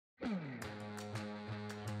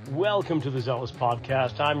Welcome to the Zealous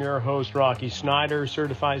Podcast. I'm your host, Rocky Snyder,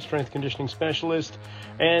 certified strength conditioning specialist,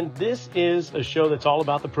 and this is a show that's all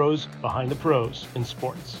about the pros behind the pros in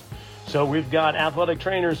sports. So we've got athletic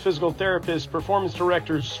trainers, physical therapists, performance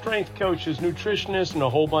directors, strength coaches, nutritionists, and a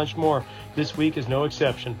whole bunch more. This week is no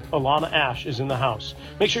exception. Alana Asch is in the house.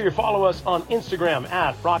 Make sure you follow us on Instagram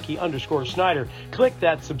at Rocky_Snyder. Click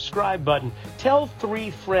that subscribe button. Tell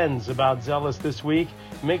 3 friends about Zealous this week.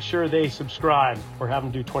 Make sure they subscribe or have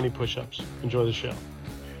them do 20 push-ups. Enjoy the show.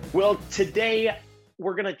 Well, today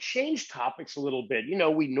we're going to change topics a little bit. You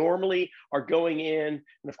know, we normally are going in,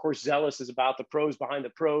 and of course, Zealous is about the pros behind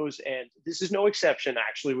the pros, and this is no exception,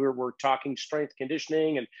 actually. We're talking strength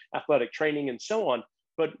conditioning and athletic training and so on,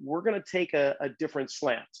 but we're going to take a different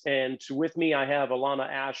slant. And with me, I have Alana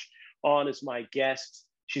Asch on as my guest.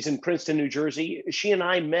 She's in Princeton, New Jersey. She and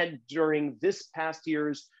I met during this past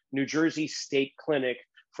year's New Jersey State Clinic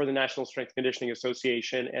for the National Strength Conditioning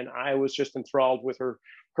Association, and I was just enthralled with her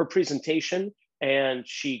presentation. And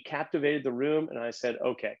she captivated the room, and I said,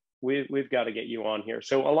 okay, we've got to get you on here.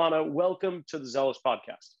 So Alana, welcome to the Zealous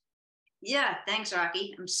Podcast. Yeah, thanks,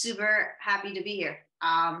 Rocky. I'm super happy to be here.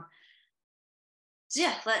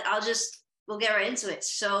 We'll get right into it.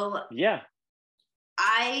 So yeah,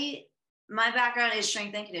 my background is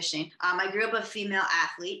strength and conditioning. I grew up a female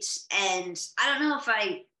athlete, and I don't know if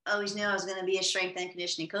I always knew I was going to be a strength and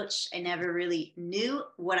conditioning coach. I never really knew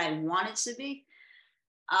what I wanted to be.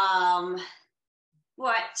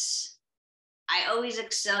 But I always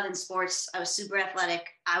excelled in sports. I was super athletic.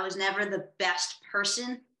 I was never the best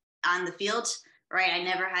person on the field, right? I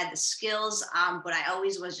never had the skills, but I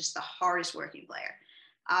always was just the hardest working player.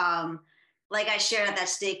 Like I shared at that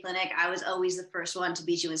state clinic, I was always the first one to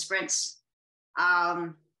beat you in sprints.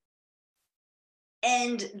 And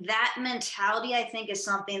that mentality, I think, is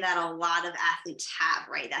something that a lot of athletes have,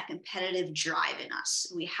 right? That competitive drive in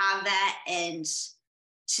us. We have that, and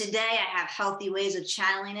today I have healthy ways of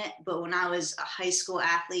channeling it, but when I was a high school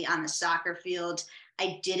athlete on the soccer field,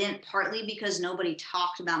 I didn't, partly because nobody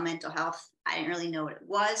talked about mental health. I didn't really know what it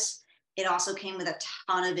was. It also came with a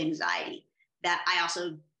ton of anxiety that I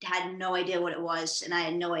also had no idea what it was, and I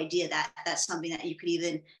had no idea that that's something that you could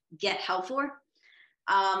even get help for.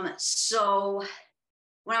 So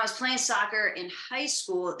when I was playing soccer in high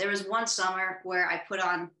school, there was one summer where I put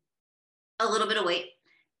on a little bit of weight.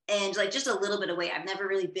 And like just a little bit of weight. I've never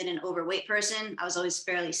really been an overweight person. I was always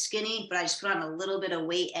fairly skinny, but I just put on a little bit of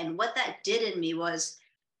weight. And what that did in me was,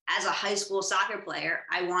 as a high school soccer player,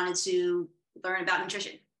 I wanted to learn about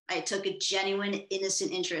nutrition. I took a genuine,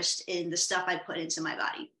 innocent interest in the stuff I put into my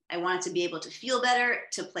body. I wanted to be able to feel better,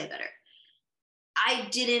 to play better. I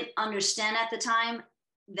didn't understand at the time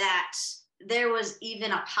that there was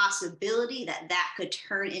even a possibility that that could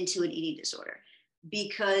turn into an eating disorder.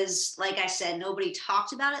 Because, like I said, nobody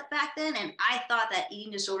talked about it back then. And I thought that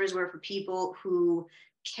eating disorders were for people who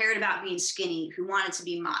cared about being skinny, who wanted to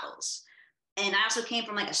be models. And I also came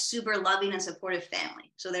from like a super loving and supportive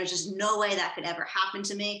family. So there's just no way that could ever happen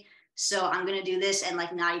to me. So I'm going to do this and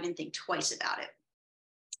like not even think twice about it.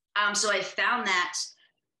 So I found that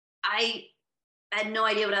I had no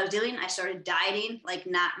idea what I was doing. I started dieting, like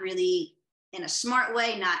not really in a smart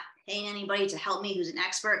way, not paying anybody to help me who's an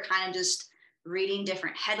expert, kind of just reading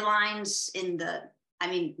different headlines we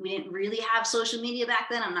didn't really have social media back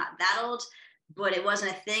then. I'm not that old, but it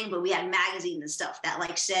wasn't a thing, but we had magazines and stuff that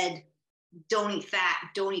like said, don't eat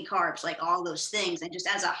fat, don't eat carbs, like all those things. And just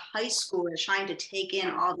as a high schooler trying to take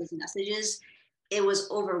in all those messages, it was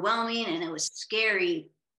overwhelming and it was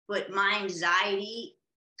scary, but my anxiety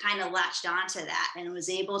kind of latched onto that and was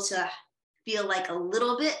able to feel like a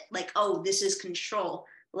little bit like, oh, this is control.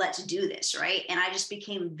 Let's do this, right? And I just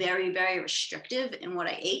became very, very restrictive in what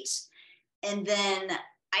I ate. And then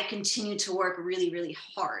I continued to work really, really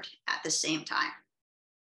hard at the same time.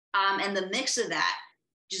 And the mix of that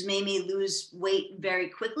just made me lose weight very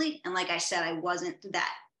quickly. And like I said, I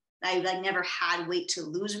never had weight to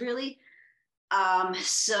lose really.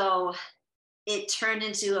 So it turned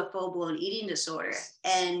into a full-blown eating disorder.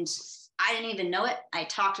 And I didn't even know it. I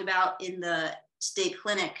talked about in the state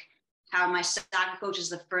clinic how my soccer coach is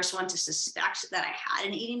the first one to suspect that I had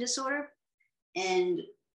an eating disorder. And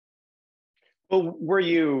well, were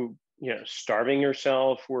you starving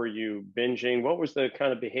yourself? Were you binging? What was the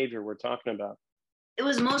kind of behavior we're talking about? It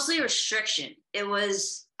was mostly restriction. I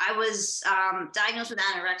was diagnosed with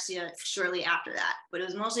anorexia shortly after that, but it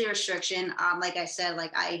was mostly restriction. Like I said,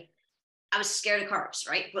 like I was scared of carbs,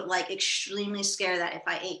 right? But like extremely scared that if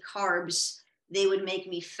I ate carbs, they would make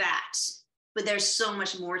me fat. But there's so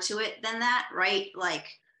much more to it than that, right? Like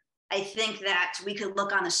I think that we could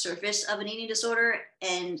look on the surface of an eating disorder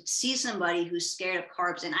and see somebody who's scared of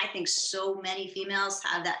carbs. And I think so many females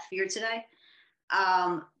have that fear today,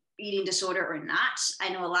 eating disorder or not. I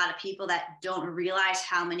know a lot of people that don't realize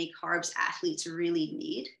how many carbs athletes really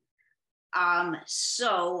need.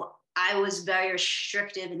 So I was very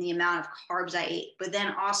restrictive in the amount of carbs I ate. But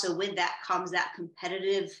then also with that comes that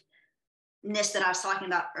competitiveness that I was talking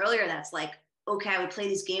about earlier. That's like, okay, I would play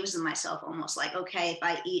these games with myself almost like, okay, if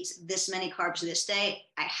I eat this many carbs this day,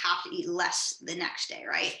 I have to eat less the next day,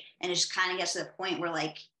 right? And it just kind of gets to the point where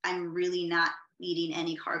like, I'm really not eating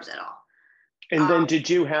any carbs at all. And then did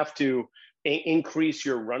you have to increase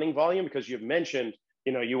your running volume? Because you've mentioned,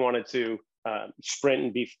 you wanted to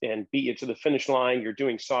sprint and beat you to the finish line. You're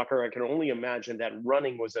doing soccer. I can only imagine that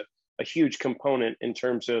running was a huge component in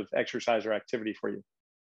terms of exercise or activity for you.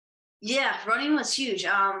 Yeah, running was huge.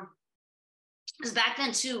 Because back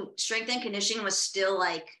then too, strength and conditioning was still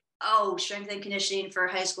like, oh, strength and conditioning for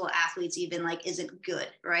high school athletes even like isn't good,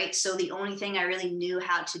 right? So the only thing I really knew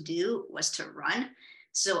how to do was to run.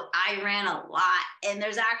 So I ran a lot. And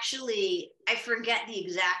there's actually, I forget the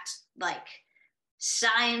exact like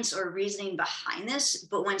science or reasoning behind this,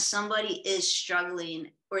 but when somebody is struggling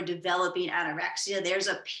or developing anorexia, there's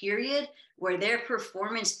a period where their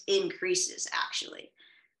performance increases actually.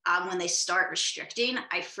 When they start restricting,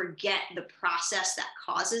 I forget the process that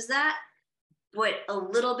causes that, but a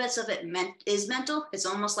little bits of it is mental. It's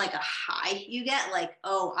almost like a high you get, like,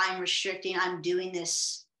 oh, I'm restricting, I'm doing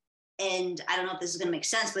this. And I don't know if this is going to make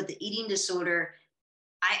sense, but the eating disorder,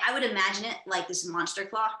 I would imagine it like this monster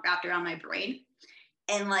claw wrapped around my brain.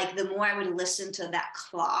 And like the more I would listen to that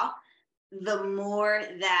claw, the more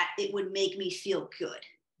that it would make me feel good.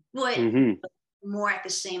 But more at the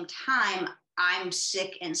same time, I'm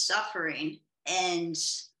sick and suffering. And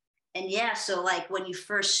yeah, so like when you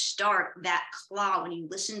first start that claw, when you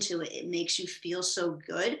listen to it, it makes you feel so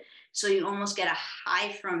good. So you almost get a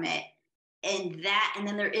high from it. And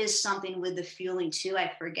then there is something with the fueling too.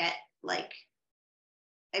 I forget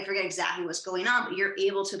exactly what's going on, but you're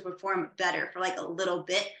able to perform better for like a little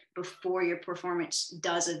bit before your performance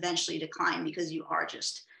does eventually decline because you are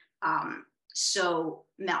just so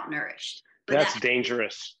malnourished. But that's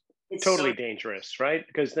dangerous. It's totally dangerous, right?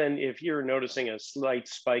 Because then if you're noticing a slight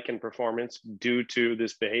spike in performance due to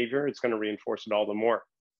this behavior, it's going to reinforce it all the more.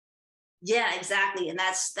 Yeah, exactly. And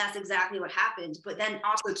that's exactly what happened. But then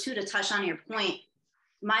also too, to touch on your point,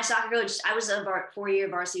 my soccer coach, I was a 4-year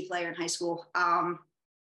varsity player in high school.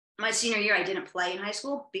 My senior year, I didn't play in high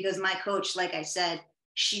school because my coach, like I said,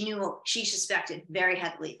 she suspected very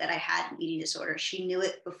heavily that I had an eating disorder. She knew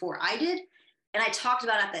it before I did. And I talked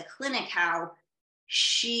about at the clinic how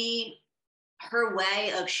her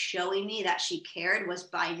way of showing me that she cared was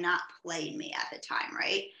by not playing me at the time,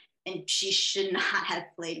 right? And she should not have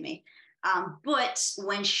played me. But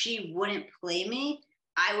when she wouldn't play me,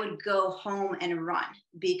 I would go home and run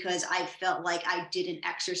because I felt like I didn't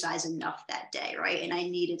exercise enough that day, right? And I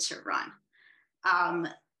needed to run.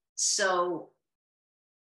 So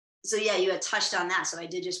yeah, you had touched on that. So I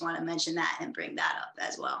did just want to mention that and bring that up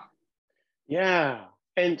as well. Yeah.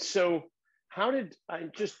 And so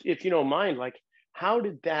if you don't mind, like, how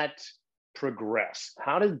did that progress?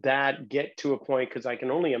 How did that get to a point? Because I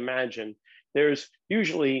can only imagine there's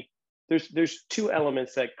two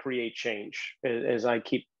elements that create change, as I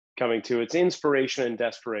keep coming to. It's inspiration and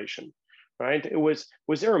desperation, right? Was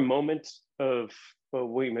there a moment of,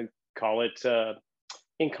 we would call it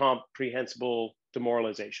incomprehensible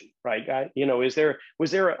demoralization, right? Was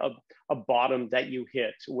there a bottom that you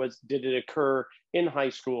hit? Did it occur in high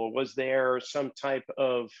school? Was there some type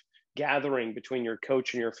of gathering between your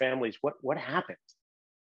coach and your families? What happened?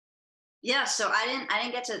 Yeah, so I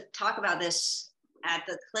didn't get to talk about this at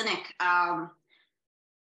the clinic.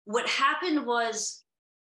 What happened was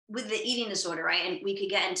with the eating disorder, right? And we could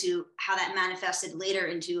get into how that manifested later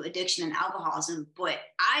into addiction and alcoholism, but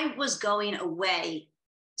I was going away.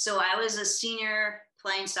 So I was a senior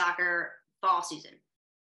playing soccer fall season.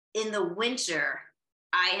 In the winter,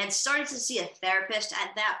 I had started to see a therapist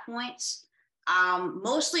at that point,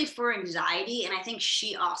 mostly for anxiety. And I think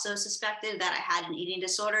she also suspected that I had an eating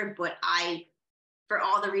disorder, but for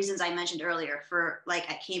all the reasons I mentioned earlier,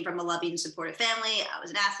 I came from a loving, supportive family. I was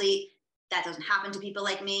an athlete. That doesn't happen to people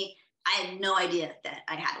like me. I had no idea that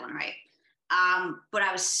I had one, right? But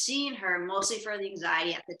I was seeing her mostly for the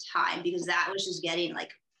anxiety at the time because that was just getting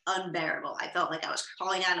like unbearable. I felt like I was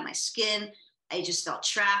crawling out of my skin. I just felt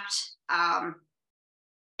trapped. And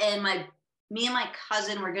me and my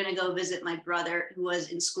cousin were going to go visit my brother who was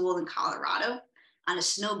in school in Colorado on a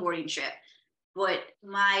snowboarding trip. But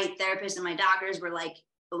my therapist and my doctors were like,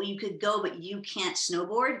 but you could go, but you can't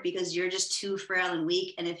snowboard because you're just too frail and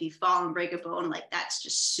weak. And if you fall and break a bone, like that's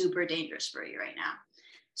just super dangerous for you right now.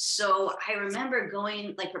 So I remember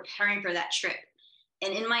going, like preparing for that trip.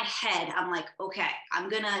 And in my head, I'm like, okay, I'm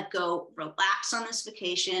going to go relax on this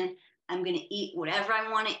vacation. I'm going to eat whatever I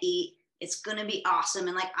want to eat. It's going to be awesome.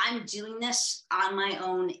 And like, I'm doing this on my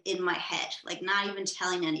own in my head, like not even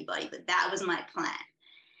telling anybody, but that was my plan.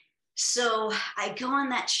 So I go on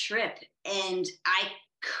that trip and I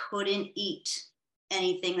couldn't eat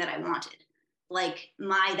anything that I wanted. Like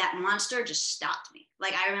that monster just stopped me.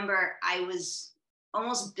 Like I remember I was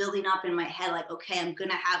almost building up in my head, like, okay, I'm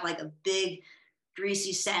going to have like a big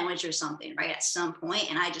greasy sandwich or something, right, at some point.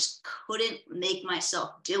 And I just couldn't make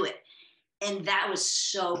myself do it. And that was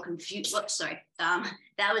so confused.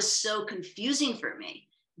 That was so confusing for me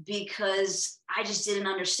because I just didn't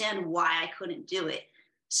understand why I couldn't do it.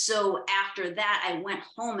 So after that, I went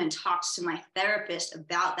home and talked to my therapist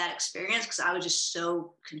about that experience because I was just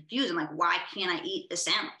so confused. I'm like, why can't I eat the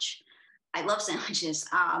sandwich? I love sandwiches.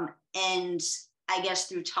 And I guess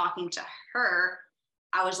through talking to her,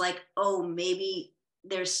 I was like, oh, maybe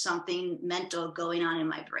there's something mental going on in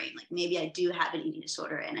my brain. Like maybe I do have an eating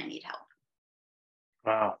disorder and I need help.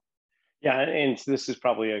 Wow. Yeah. And this is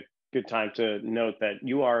probably a good time to note that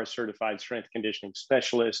you are a certified strength conditioning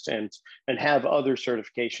specialist and have other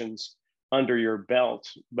certifications under your belt,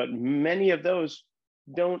 but many of those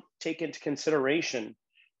don't take into consideration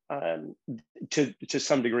to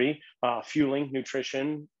some degree, fueling,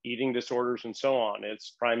 nutrition, eating disorders, and so on.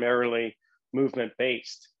 It's primarily movement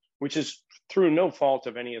based, which is through no fault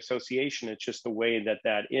of any association. It's just the way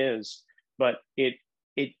that is. But it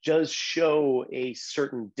does show a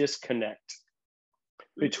certain disconnect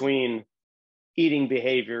between eating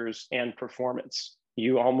behaviors and performance.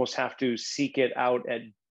 You almost have to seek it out at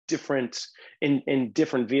in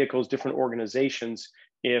different vehicles, different organizations,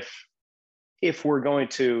 if we're going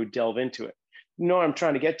to delve into it. You know what I'm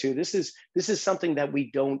trying to get to? This is something that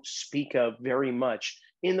we don't speak of very much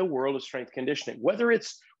in the world of strength conditioning. Whether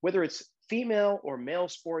it's female or male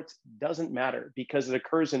sports, doesn't matter because it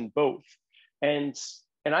occurs in both. And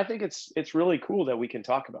I think it's really cool that we can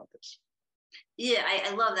talk about this. Yeah,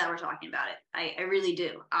 I love that we're talking about it. I really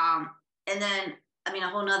do. And then, I mean, a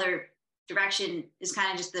whole nother direction is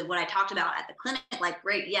kind of just what I talked about at the clinic. Like,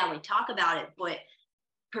 great, yeah, we talk about it, but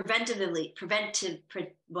preventatively,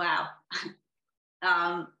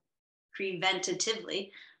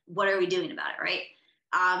 what are we doing about it, right?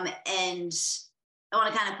 And I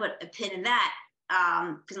want to kind of put a pin in that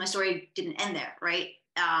because my story didn't end there, right?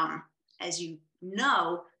 As you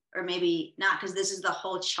know, or maybe not, because this is the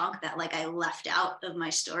whole chunk that like I left out of my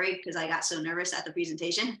story because I got so nervous at the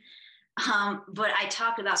presentation. But I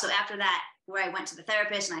talked about, so after that, where I went to the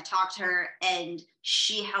therapist and I talked to her and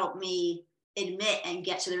she helped me admit and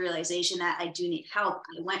get to the realization that I do need help.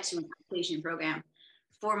 I went to an outpatient program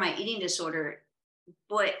for my eating disorder,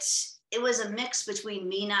 but it was a mix between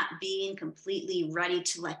me not being completely ready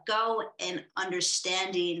to let go and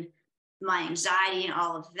understanding my anxiety and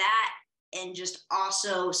all of that. And just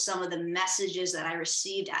also some of the messages that I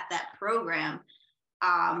received at that program.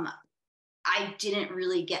 I didn't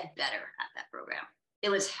really get better at that program. It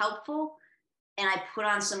was helpful and I put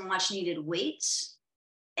on some much needed weight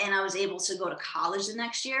and I was able to go to college the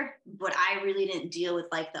next year, but I really didn't deal with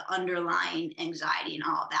like the underlying anxiety and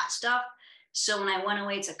all of that stuff. So when I went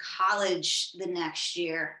away to college the next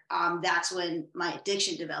year, that's when my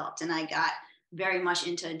addiction developed and I got very much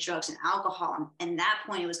into drugs and alcohol. And that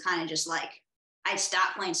point, it was kind of just like, I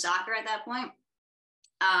stopped playing soccer at that point.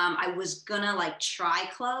 I was gonna like try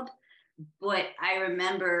club, but I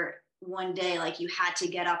remember one day, like you had to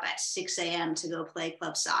get up at 6 a.m. to go play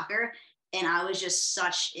club soccer. And I was just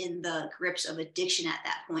such in the grips of addiction at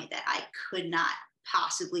that point that I could not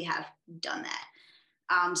possibly have done that.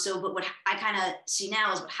 But what I kind of see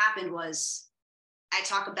now is what happened was I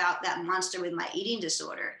talk about that monster with my eating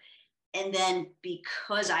disorder. And then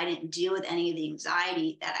because I didn't deal with any of the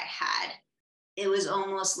anxiety that I had, it was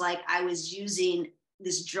almost like I was using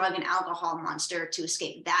this drug and alcohol monster to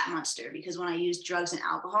escape that monster. Because when I used drugs and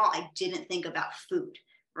alcohol, I didn't think about food,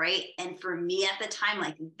 right? And for me at the time,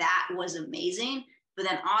 like that was amazing. But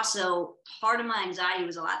then also part of my anxiety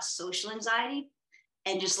was a lot of social anxiety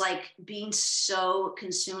and just like being so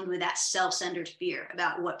consumed with that self-centered fear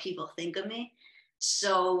about what people think of me.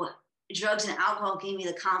 So drugs and alcohol gave me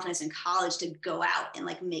the confidence in college to go out and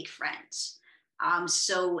like make friends.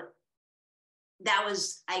 So that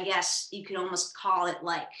was, I guess you could almost call it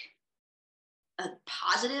like a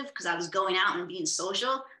positive because I was going out and being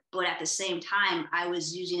social, but at the same time, I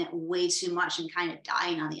was using it way too much and kind of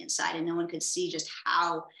dying on the inside and no one could see just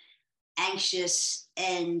how anxious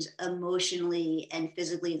and emotionally and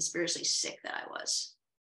physically and spiritually sick that I was.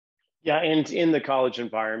 Yeah, and in the college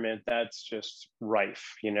environment, that's just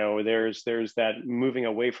rife. There's that moving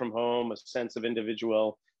away from home, a sense of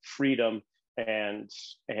individual freedom, and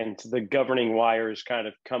the governing wires kind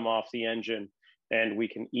of come off the engine, and we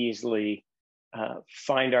can easily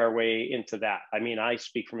find our way into that. I mean, I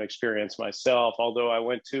speak from experience myself. Although I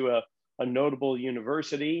went to a notable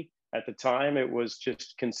university at the time, it was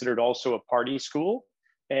just considered also a party school,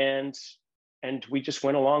 and we just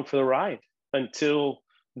went along for the ride until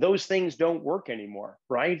those things don't work anymore,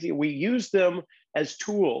 right? We use them as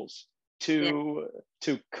tools Yeah.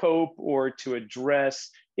 to cope or to address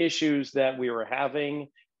issues that we were having.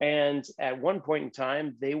 And at one point in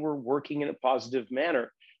time, they were working in a positive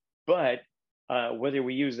manner. But whether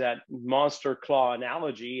we use that monster claw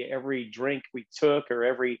analogy, every drink we took or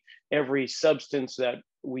every substance that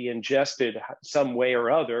we ingested some way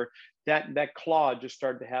or other, that claw just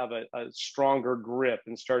started to have a stronger grip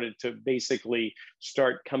and started to basically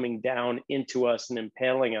start coming down into us and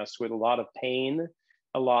impaling us with a lot of pain,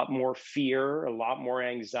 a lot more fear, a lot more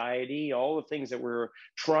anxiety. All the things that we're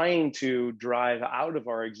trying to drive out of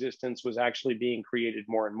our existence was actually being created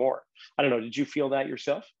more and more. I don't know, did you feel that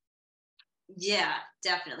yourself? Yeah,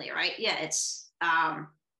 definitely. Right. Yeah.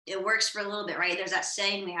 It works for a little bit, right? There's that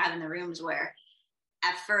saying we have in the rooms where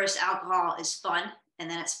at first alcohol is fun, and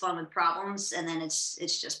then it's fun with problems, and then it's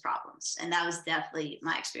just problems. And that was definitely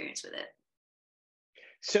my experience with it.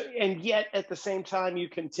 So, and yet at the same time, you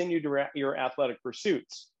continued your athletic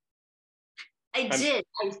pursuits. I I'm, did.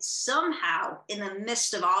 I somehow, in the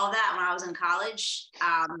midst of all of that, when I was in college,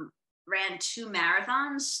 ran 2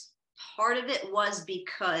 marathons. Part of it was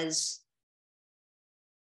because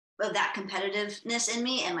of that competitiveness in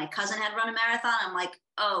me, and my cousin had run a marathon. I'm like,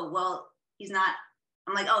 oh, well, he's not.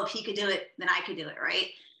 I'm like, oh, if he could do it, then I could do it, right?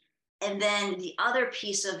 And then the other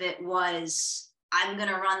piece of it was I'm going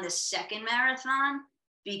to run the second marathon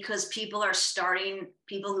because people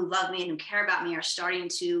who love me and who care about me are starting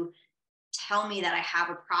to tell me that I have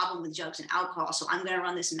a problem with drugs and alcohol. So I'm going to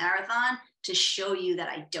run this marathon to show you that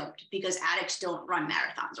I don't, because addicts don't run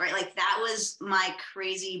marathons, right? Like that was my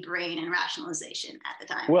crazy brain and rationalization at the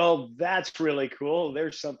time. well, that's really cool.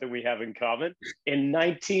 There's something we have in common. In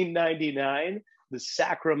 1999, the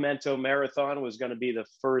Sacramento Marathon was going to be the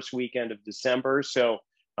first weekend of December. So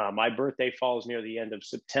my birthday falls near the end of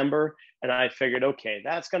September. And I figured, okay,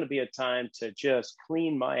 that's going to be a time to just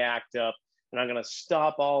clean my act up. And I'm going to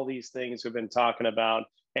stop all these things we've been talking about.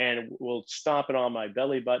 And we'll stop it on my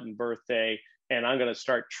belly button birthday. And I'm going to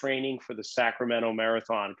start training for the Sacramento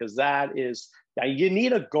Marathon, because that is, you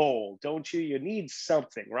need a goal, don't you? You need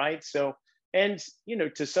something, right? So, and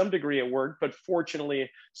to some degree it worked, but fortunately,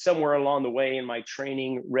 somewhere along the way in my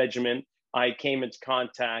training regimen, I came into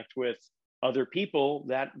contact with other people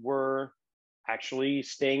that were actually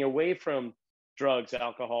staying away from drugs,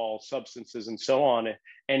 alcohol, substances, and so on.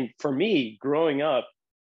 And for me, growing up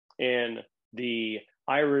in the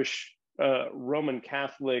Irish Roman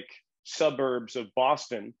Catholic suburbs of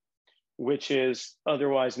Boston, which is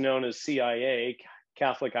otherwise known as CIA,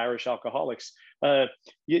 Catholic Irish Alcoholics.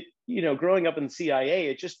 Growing up in the CIA,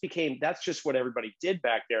 it just became, that's just what everybody did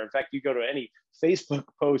back there. In fact, you go to any Facebook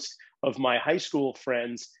post of my high school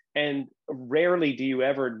friends, and rarely do you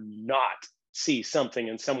ever not see something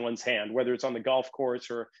in someone's hand, whether it's on the golf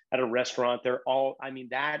course or at a restaurant. They're all, I mean,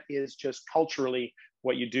 that is just culturally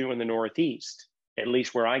what you do in the Northeast, at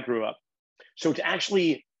least where I grew up. So to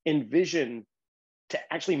actually meet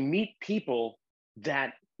people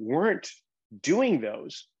that weren't doing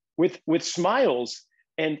those with smiles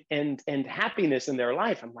and happiness in their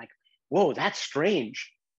life, I'm like, whoa, that's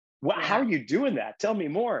strange. How are you doing that? Tell me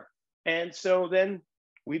more. And so then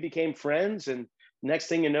we became friends, and next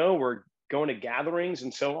thing you know, we're going to gatherings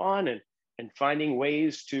and so on, and finding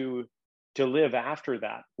ways to live after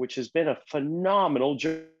that, which has been a phenomenal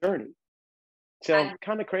journey. So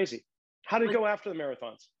kind of crazy. How did it go after the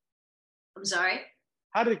marathons? I'm sorry?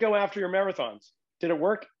 How did it go after your marathons? Did it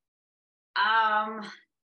work?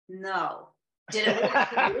 No. Did it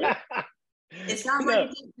work? It sounds like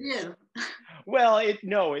it did too. Well,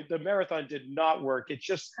 the marathon did not work. It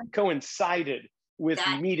just coincided with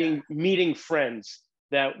meeting friends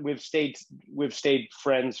that we've stayed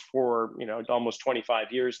friends for almost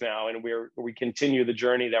 25 years now, and we continue the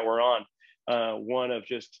journey that we're on, one of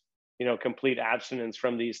just complete abstinence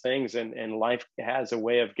from these things, and life has a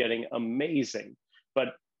way of getting amazing.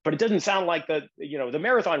 But it doesn't sound like the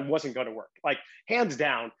marathon wasn't going to work. Like, hands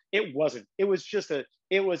down, it wasn't. It was a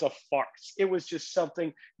farce. It was just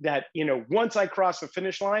something that, once I crossed the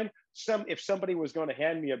finish line, if somebody was going to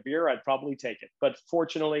hand me a beer, I'd probably take it. But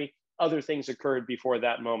fortunately, other things occurred before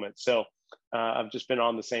that moment. So I've just been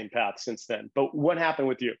on the same path since then. But what happened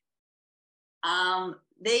with you?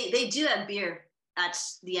 They do have beer at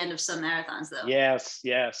the end of some marathons, though. Yes,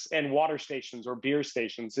 yes, and water stations or beer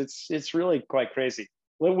stations. It's really quite crazy.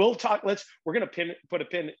 We'll talk. We're gonna put a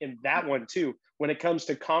pin in that one too. When it comes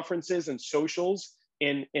to conferences and socials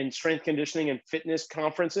in strength conditioning and fitness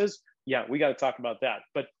conferences, yeah, we got to talk about that.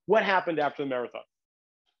 But what happened after the marathon?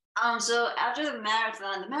 So after the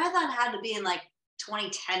marathon had to be in like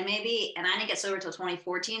 2010 maybe, and I didn't get sober till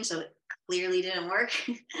 2014, so it clearly didn't work.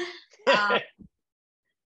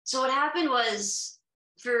 So what happened was,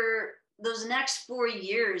 for those next 4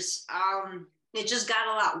 years, it just got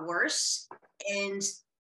a lot worse. And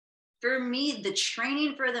for me, the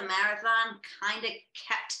training for the marathon kind of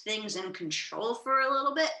kept things in control for a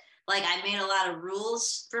little bit. Like, I made a lot of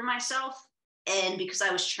rules for myself. And because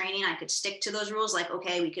I was training, I could stick to those rules. Like,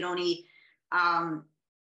 okay, we could only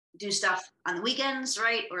do stuff on the weekends,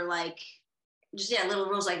 right? Or like, just, yeah, little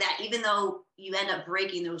rules like that, even though you end up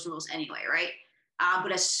breaking those rules anyway, right?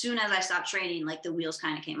 But as soon as I stopped training, like, the wheels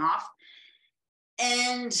kind of came off.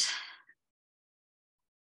 And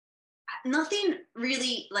nothing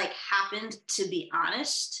really like happened, to be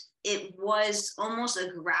honest. It was almost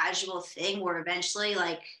a gradual thing where eventually,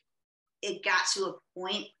 like, it got to a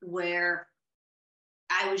point where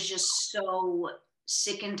I was just so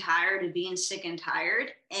sick and tired of being sick and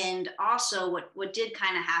tired. And also what did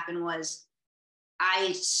kind of happen was,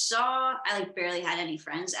 I like barely had any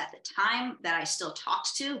friends at the time that I still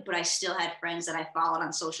talked to, but I still had friends that I followed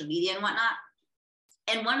on social media and whatnot.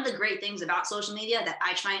 And one of the great things about social media that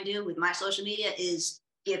I try and do with my social media is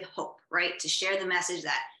give hope, right? To share the message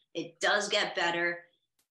that it does get better.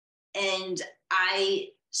 And I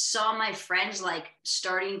saw my friends like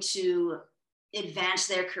starting to advance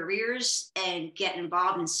their careers and get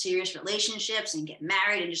involved in serious relationships and get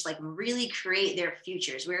married and just like really create their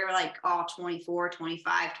futures. We were like all 24,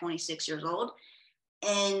 25, 26 years old.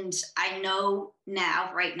 And I know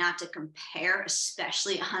now, right, not to compare,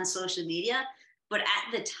 especially on social media, but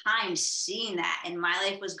at the time, seeing that, and my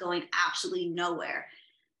life was going absolutely nowhere,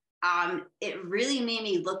 it really made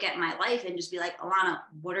me look at my life and just be like, Alana,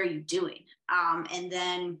 what are you doing? And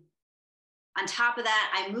then on top of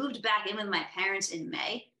that, I moved back in with my parents in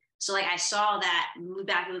May. So like, I saw that, moved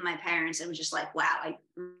back in with my parents, and was just like, wow, I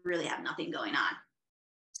really have nothing going on.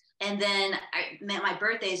 And then my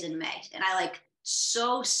birthday's in May, and I like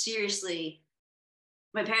so seriously,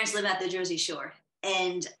 my parents live at the Jersey Shore.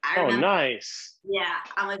 And I remember, nice. Yeah,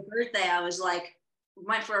 on my birthday, I was like,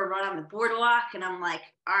 went for a run on the boardwalk, and I'm like,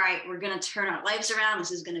 all right, we're going to turn our lives around.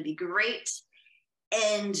 This is going to be great.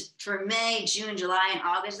 And for May, June, July, and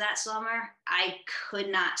August that summer, I could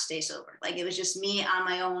not stay sober. Like, it was just me on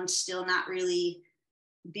my own, still not really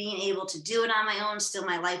being able to do it on my own. Still,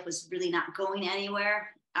 my life was really not going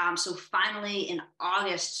anywhere. So finally in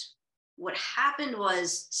August, what happened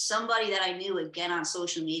was, somebody that I knew again on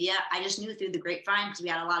social media, I just knew through the grapevine because we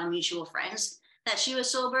had a lot of mutual friends, that she was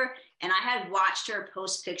sober. And I had watched her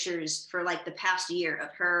post pictures for like the past year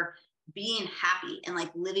of her being happy and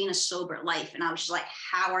like living a sober life. And I was just like,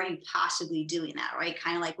 how are you possibly doing that? Right.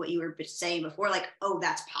 Kind of like what you were saying before, like, oh,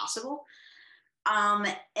 that's possible.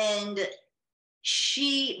 And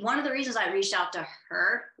one of the reasons I reached out to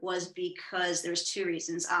her was because there's two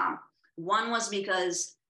reasons. One was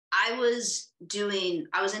because I was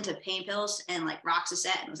into pain pills and like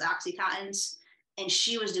Roxicet and those Oxycontins, and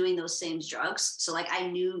she was doing those same drugs. So like, I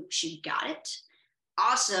knew she got it.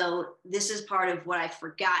 Also, this is part of what I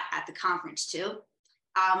forgot at the conference too.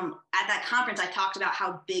 At that conference, I talked about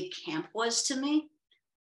how big camp was to me.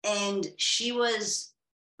 And she was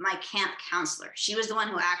my camp counselor. She was the one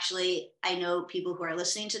who actually, I know people who are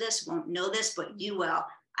listening to this won't know this, but you will.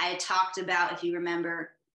 I had talked about, if you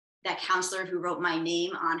remember, that counselor who wrote my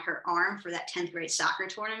name on her arm for that 10th grade soccer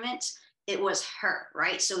tournament. It was her,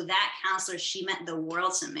 right? So that counselor, she meant the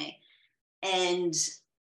world to me. And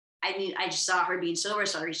I just saw her being sober.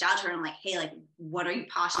 So I reached out to her and I'm like, hey, like, what are you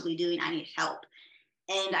possibly doing? I need help.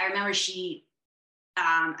 And I remember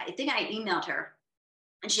I think I emailed her,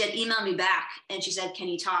 and she had emailed me back, and she said, can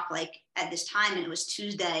you talk like at this time? And it was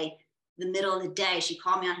Tuesday, the middle of the day. She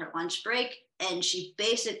called me on her lunch break, and she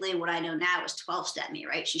basically, what I know now, was 12-step me,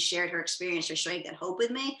 right? She shared her experience, her strength and hope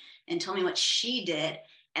with me, and told me what she did.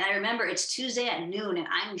 And I remember it's Tuesday at noon, and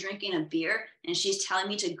I'm drinking a beer, and she's telling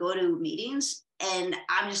me to go to meetings. And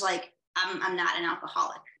I'm just like, I'm not an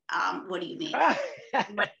alcoholic. What do you mean?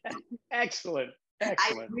 Excellent.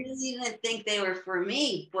 I really didn't think they were for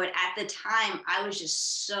me, but at the time I was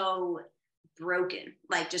just so broken.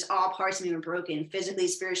 Like, just all parts of me were broken, physically,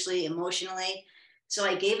 spiritually, emotionally. So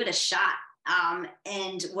I gave it a shot.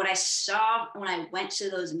 And what I saw when I went to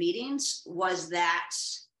those meetings was that,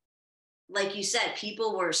 like you said,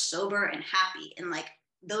 people were sober and happy. And like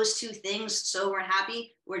those two things, sober and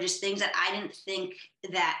happy, were just things that I didn't think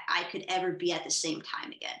that I could ever be at the same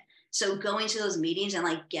time again. So going to those meetings and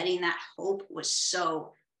like getting that hope was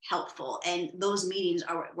so helpful. And those meetings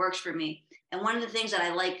are what works for me. And one of the things that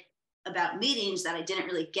I like about meetings that I didn't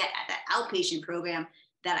really get at that outpatient program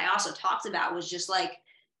that I also talked about was just like,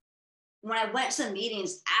 when I went to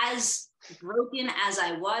meetings, as broken as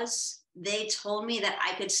I was, they told me that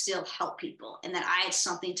I could still help people and that I had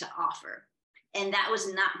something to offer. And that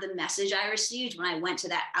was not the message I received when I went to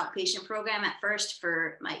that outpatient program at first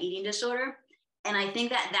for my eating disorder. And I think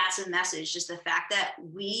that that's a message, just the fact that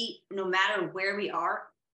we, no matter where we are,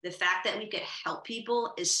 the fact that we could help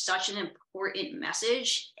people is such an important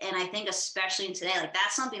message. And I think especially in today, like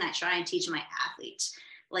that's something I try and teach my athletes.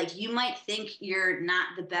 Like you might think you're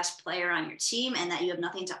not the best player on your team and that you have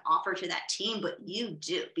nothing to offer to that team, but you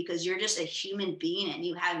do, because you're just a human being and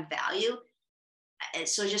you have value.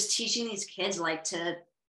 So just teaching these kids like to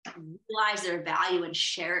realize their value and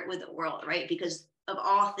share it with the world, right? Because of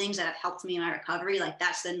all things that have helped me in my recovery, like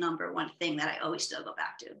that's the number one thing that I always still go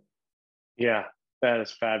back to. Yeah, that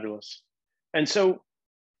is fabulous. And so,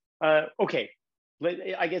 okay,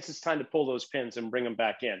 I guess it's time to pull those pins and bring them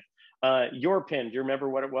back in. Your pin, do you remember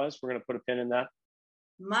what it was? We're going to put a pin in that.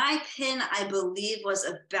 My pin, I believe, was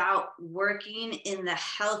about working in the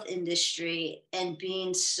health industry and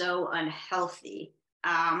being so unhealthy.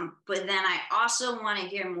 But then I also want to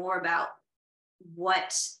hear more about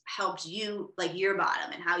what helped you, like your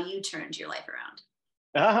bottom and how you turned your life around.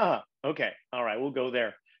 Ah, okay. All right, we'll go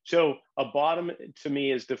there. So a bottom to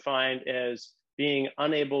me is defined as being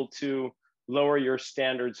unable to lower your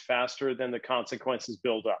standards faster than the consequences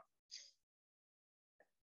build up.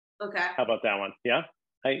 Okay. How about that one? Yeah.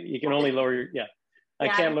 You can only lower your, yeah. I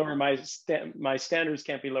can't lower my standards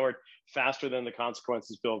can't be lowered faster than the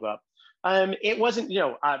consequences build up. It wasn't,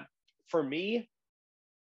 for me,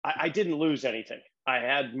 I didn't lose anything. I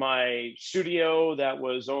had my studio that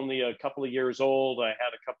was only a couple of years old. I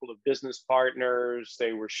had a couple of business partners.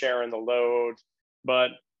 They were sharing the load.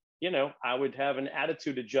 But, I would have an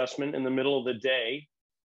attitude adjustment in the middle of the day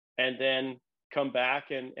and then come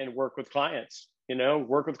back and work with clients,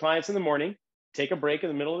 work with clients in the morning, take a break in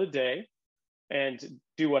the middle of the day and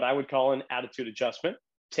do what I would call an attitude adjustment,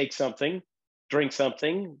 take something, drink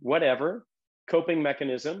something, whatever, coping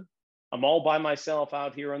mechanism. I'm all by myself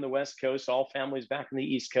out here on the West Coast, all families back in the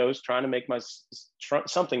East Coast, trying to make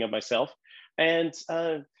something of myself and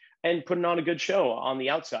putting on a good show on the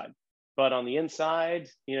outside. But on the inside,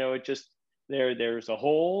 it just, there's a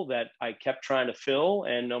hole that I kept trying to fill.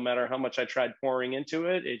 And no matter how much I tried pouring into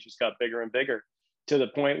it, it just got bigger and bigger to the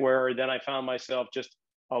point where then I found myself just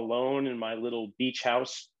alone in my little beach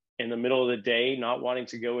house in the middle of the day, not wanting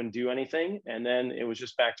to go and do anything. And then it was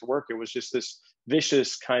just back to work. It was just this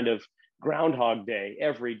vicious kind of Groundhog Day,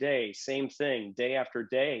 every day, same thing, day after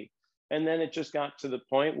day. And then it just got to the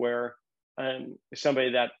point where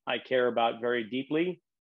somebody that I care about very deeply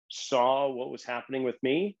saw what was happening with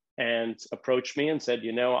me and approached me and said,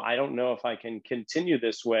 I don't know if I can continue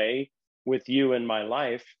this way with you in my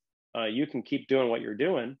life. You can keep doing what you're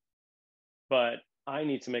doing, but I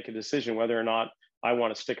need to make a decision whether or not I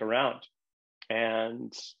want to stick around.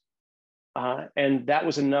 And that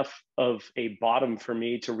was enough of a bottom for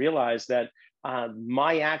me to realize that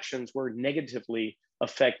my actions were negatively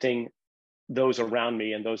affecting those around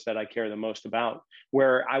me and those that I care the most about,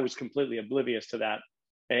 where I was completely oblivious to that.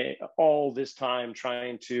 All this time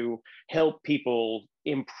trying to help people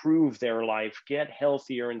improve their life, get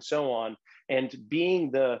healthier and so on, and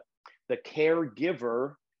being the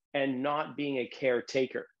caregiver and not being a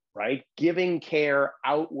caretaker, right? Giving care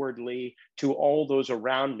outwardly to all those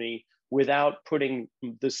around me without putting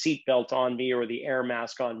the seatbelt on me or the air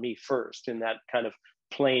mask on me first, in that kind of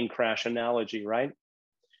plane crash analogy, right?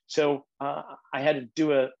 So I had to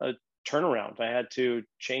do a turnaround. I had to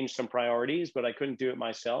change some priorities, but I couldn't do it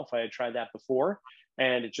myself. I had tried that before,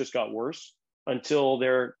 and it just got worse until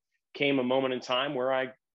there came a moment in time where I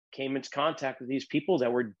came into contact with these people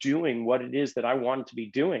that were doing what it is that I wanted to be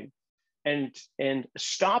doing. And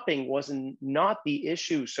stopping wasn't not the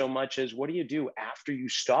issue so much as what do you do after you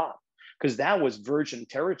stop? Because that was virgin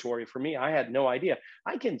territory for me. I had no idea.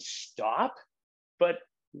 I can stop, but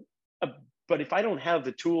if I don't have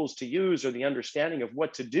the tools to use or the understanding of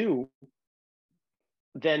what to do,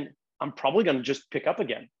 then I'm probably going to just pick up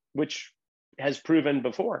again, which has proven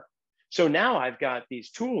before. So now I've got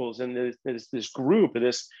these tools and this group,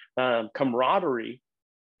 this camaraderie,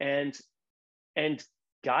 and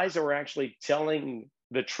guys are actually telling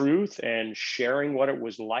the truth and sharing what it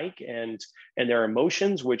was like and their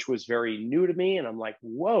emotions, which was very new to me. And I'm like,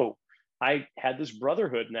 whoa, I had this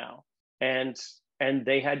brotherhood now, and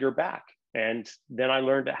they had your back. And then I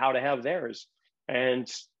learned how to have theirs.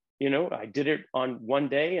 And I did it on one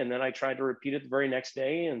day, and then I tried to repeat it the very next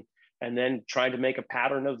day, and then tried to make a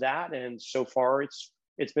pattern of that. And so far,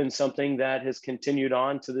 it's been something that has continued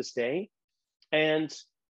on to this day. And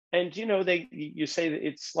you say that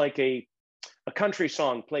it's like a country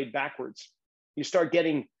song played backwards. You start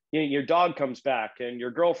getting, your dog comes back and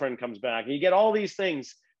your girlfriend comes back, and you get all these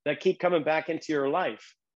things that keep coming back into your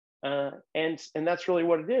life. And that's really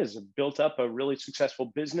what it is. It built up a really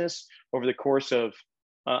successful business over the course of,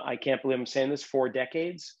 I can't believe I'm saying this, 4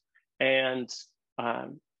 decades. And,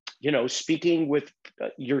 speaking with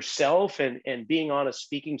yourself and being on a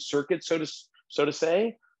speaking circuit, so to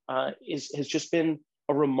say, has just been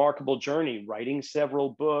a remarkable journey. Writing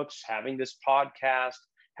several books, having this podcast,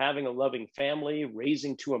 having a loving family,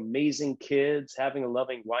 raising 2 amazing kids, having a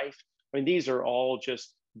loving wife. I mean, these are all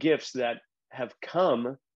just gifts that have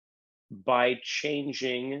come by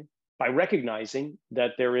recognizing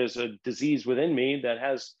that there is a disease within me that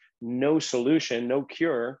has no solution, no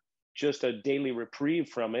cure, just a daily reprieve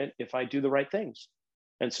from it if I do the right things.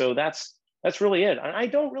 And so that's really it. And I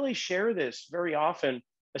don't really share this very often,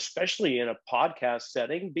 especially in a podcast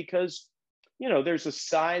setting, because, there's a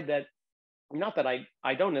side that, not that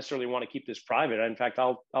I don't necessarily want to keep this private. In fact,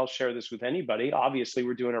 I'll share this with anybody. Obviously,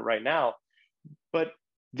 we're doing it right now, but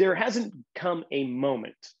there hasn't come a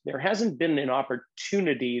moment. There hasn't been an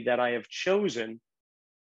opportunity that I have chosen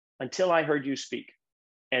until I heard you speak.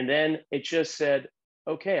 And then it just said,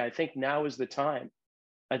 okay, I think now is the time.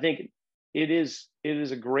 I think it is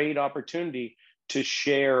a great opportunity to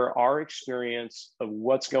share our experience of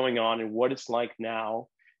what's going on and what it's like now,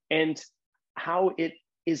 and how it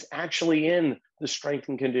is actually in the strength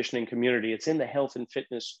and conditioning community. It's in the health and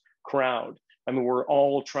fitness crowd. I mean, we're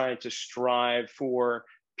all trying to strive for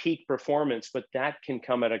peak performance, but that can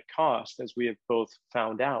come at a cost, as we have both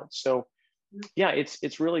found out. So yeah,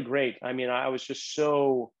 it's really great. I mean, I was just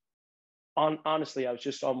honestly, I was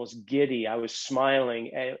just almost giddy. I was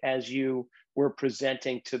smiling as you were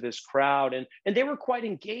presenting to this crowd, and they were quite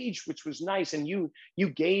engaged, which was nice. And you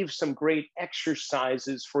gave some great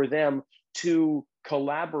exercises for them to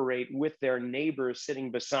collaborate with their neighbors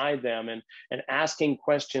sitting beside them, and asking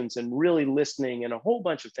questions and really listening, and a whole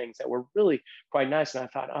bunch of things that were really quite nice. And I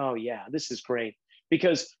thought, oh yeah, this is great.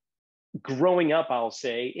 Because growing up, I'll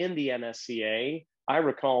say, in the NSCA, I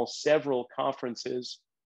recall several conferences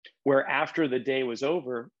where after the day was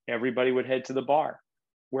over, everybody would head to the bar,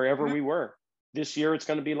 wherever we were. This year, it's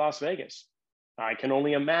going to be Las Vegas. I can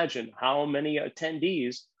only imagine how many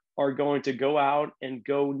attendees are going to go out and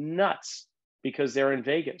go nuts because they're in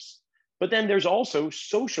Vegas. But then there's also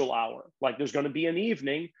social hour. Like, there's going to be an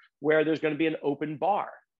evening where there's going to be an open bar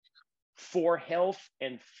for health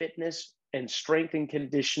and fitness and strength and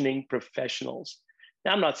conditioning professionals.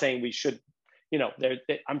 Now, I'm not saying we should,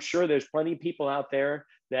 I'm sure there's plenty of people out there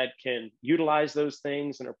that can utilize those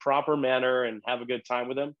things in a proper manner and have a good time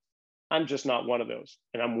with them. I'm just not one of those.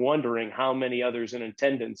 And I'm wondering how many others in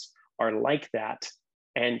attendance are like that.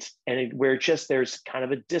 And where just there's kind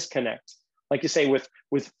of a disconnect. Like you say, with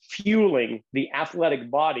fueling the athletic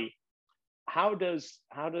body, how does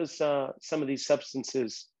some of these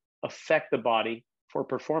substances affect the body for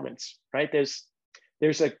performance, right?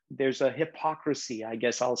 There's a hypocrisy, I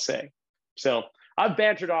guess I'll say. So I've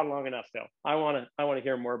bantered on long enough, though. I want to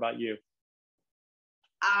hear more about you.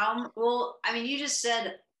 Well, I mean, you just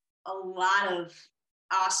said a lot of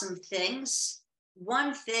awesome things.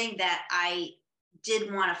 One thing that I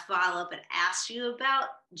did want to follow up and ask you about,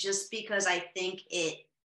 just because I think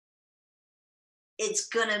it's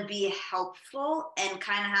gonna be helpful, and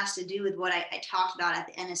kind of has to do with what I talked about at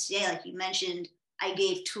the NSCA. Like you mentioned, I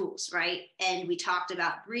gave tools, right? And we talked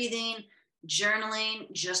about breathing,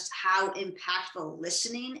 journaling, just how impactful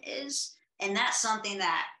listening is. And that's something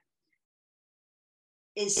that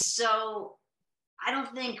is so, I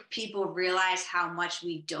don't think people realize how much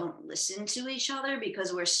we don't listen to each other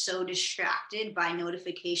because we're so distracted by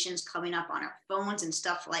notifications coming up on our phones and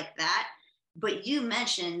stuff like that. But you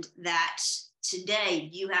mentioned that today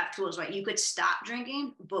you have tools, right? You could stop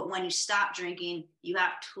drinking, but when you stop drinking, you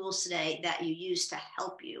have tools today that you use to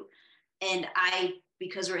help you. And I,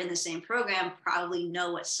 because we're in the same program, probably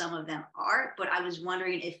know what some of them are, but I was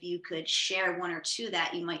wondering if you could share 1 or 2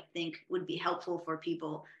 that you might think would be helpful for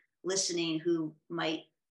people listening who might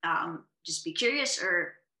just be curious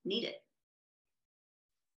or need it.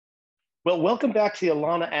 Well, welcome back to the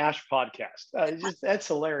Alana Asch podcast. That's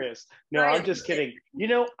hilarious. No, I'm Sorry. just kidding.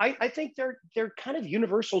 I think they're kind of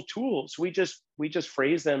universal tools. We just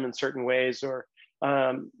phrase them in certain ways or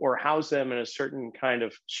house them in a certain kind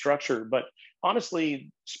of structure. But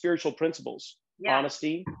honestly, spiritual principles, Yeah.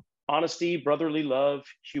 honesty, brotherly love,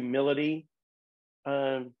 humility.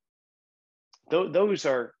 Um, those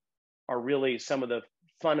are really some of the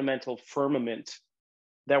fundamental firmament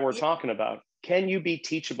that we're Yeah. talking about. Can you be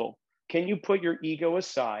teachable? Can you put your ego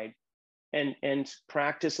aside and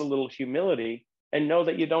practice a little humility and know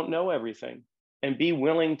that you don't know everything and be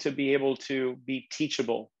willing to be able to be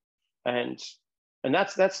teachable? And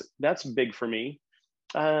that's big for me.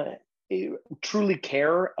 Uh, Truly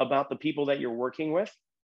care about the people that you're working with,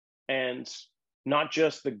 and not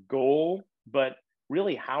just the goal, but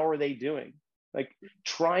really how are they doing? Like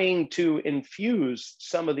trying to infuse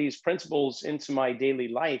some of these principles into my daily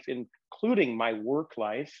life, including my work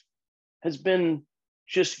life, has been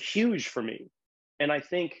just huge for me. And I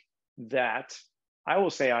think that I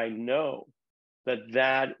will say I know that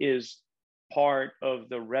that is part of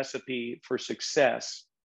the recipe for success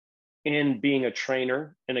in being a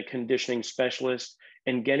trainer and a conditioning specialist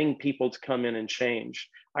and getting people to come in and change.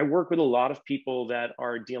 I work with a lot of people that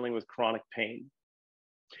are dealing with chronic pain.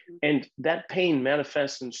 And that pain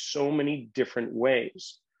manifests in so many different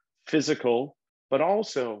ways, physical, but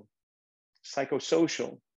also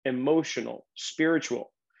psychosocial, emotional,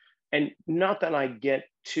 spiritual. And not that I get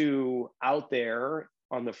too out there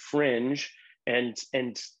on the fringe and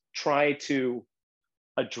try to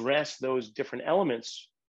address those different elements.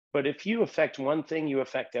 But if you affect one thing, you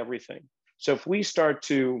affect everything. So if we start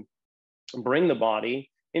to bring the body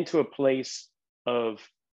into a place of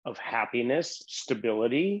happiness,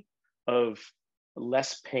 stability, of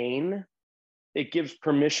less pain, it gives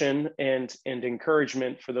permission and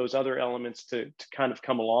encouragement for those other elements to kind of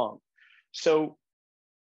come along. So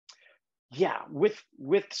yeah, with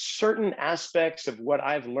certain aspects of what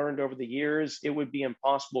I've learned over the years, it would be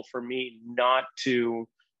impossible for me not to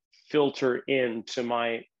filter into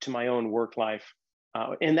my own work life,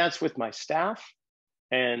 and that's with my staff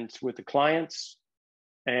and with the clients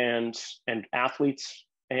and athletes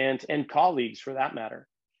and colleagues for that matter.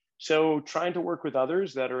 So trying to work with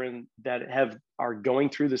others that are going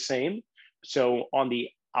through the same. So on the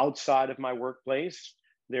outside of my workplace,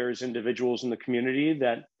 there's individuals in the community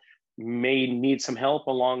that may need some help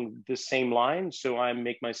along the same line. So I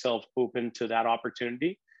make myself open to that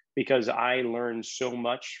opportunity because I learn so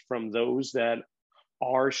much from those that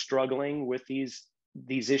are struggling with these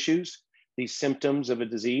issues, these symptoms of a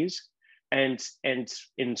disease. And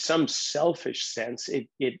in some selfish sense,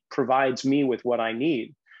 it provides me with what I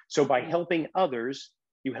need. So by helping others,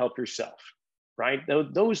 you help yourself, right?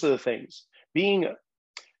 Those are the things. Being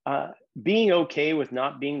okay with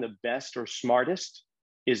not being the best or smartest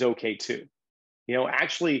is okay too.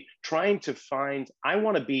 Actually trying to find, I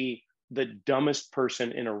want to be the dumbest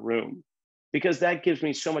person in a room because that gives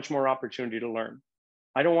me so much more opportunity to learn.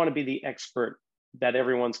 I don't want to be the expert that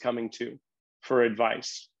everyone's coming to for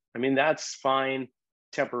advice. I mean, that's fine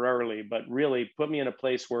temporarily, but really put me in a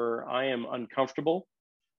place where I am uncomfortable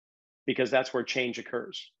because that's where change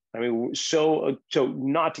occurs. I mean, so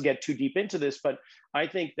not to get too deep into this, but I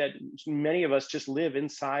think that many of us just live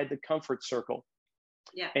inside the comfort circle.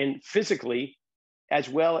 Yeah. And physically as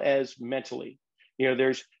well as mentally.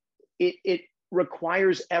 It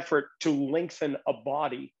requires effort to lengthen a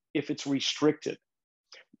body if it's restricted.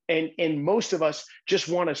 And most of us just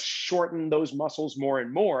want to shorten those muscles more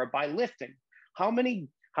and more by lifting. How many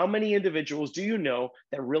individuals do you know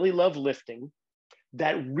that really love lifting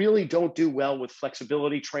that really don't do well with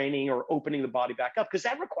flexibility training or opening the body back up? Because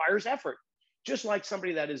that requires effort. Just like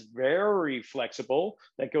somebody that is very flexible,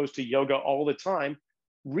 that goes to yoga all the time,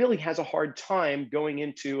 really has a hard time going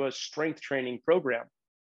into a strength training program.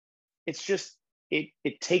 It's just, it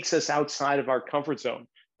takes us outside of our comfort zone.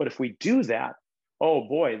 But if we do that, oh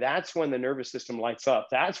boy, that's when the nervous system lights up.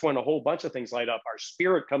 That's when a whole bunch of things light up. Our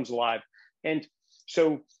spirit comes alive. And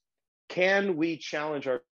so can we challenge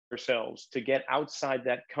ourselves to get outside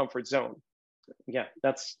that comfort zone? Yeah,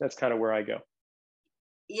 that's kind of where I go.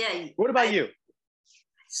 Yeah. What about you?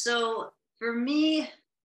 So for me,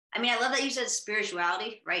 I mean, I love that you said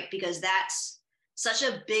spirituality, right? Because that's such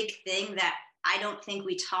a big thing that I don't think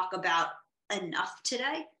we talk about enough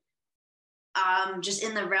today. Just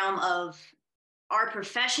in the realm of our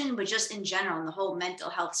profession, but just in general, in the whole mental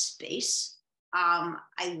health space.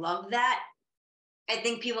 I love that. I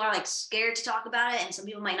think people are like scared to talk about it, and some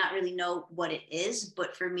people might not really know what it is.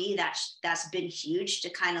 But for me, that's been huge to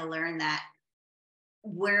kind of learn that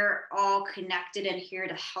we're all connected and here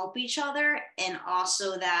to help each other, and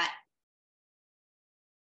also that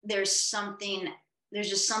there's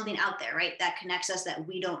just something out there, right, that connects us that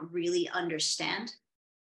we don't really understand.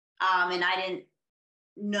 And I didn't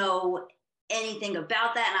know anything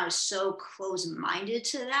about that. And I was so close-minded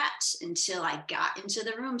to that until I got into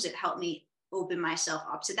the rooms. It helped me open myself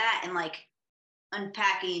up to that. And like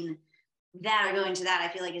unpacking that or going to that,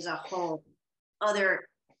 I feel like is a whole other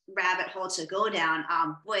rabbit hole to go down.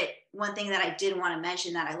 But one thing that I did want to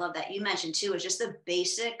mention that I love that you mentioned too is just the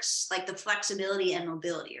basics, like the flexibility and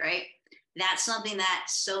mobility, right? That's something that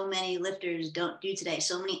so many lifters don't do today.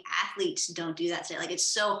 So many athletes don't do that today. Like it's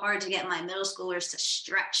so hard to get my middle schoolers to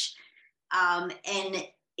stretch. And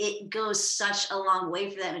it goes such a long way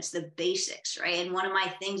for them. It's the basics, right? And one of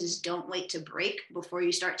my things is don't wait to break before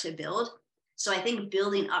you start to build. So I think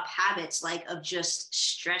building up habits like of just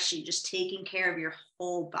stretching, just taking care of your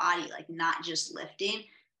whole body, like not just lifting,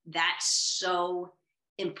 that's so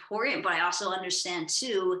important. But I also understand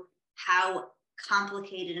too how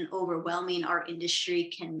complicated and overwhelming our industry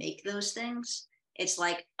can make those things. It's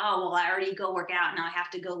like, oh, well, I already go work out. Now I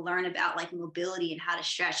have to go learn about like mobility and how to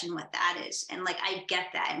stretch and what that is. And like, I get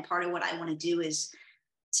that. And part of what I want to do is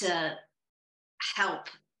to help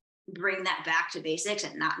bring that back to basics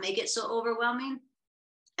and not make it so overwhelming.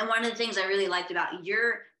 And one of the things I really liked about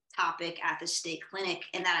your topic at the state clinic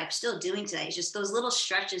and that I'm still doing today is just those little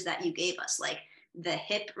stretches that you gave us, like the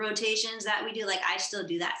hip rotations that we do. Like I still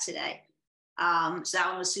do that today. So that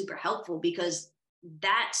one was super helpful because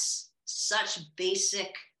that's such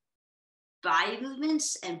basic body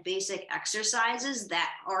movements and basic exercises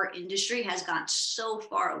that our industry has gone so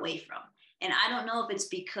far away from. And I don't know if it's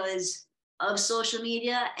because of social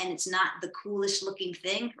media and it's not the coolest looking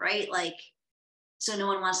thing, right? Like, so no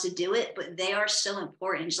one wants to do it, but they are so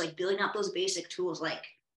important. Just like building up those basic tools. Like,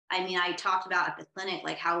 I mean, I talked about at the clinic,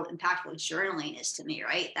 like how impactful journaling is to me,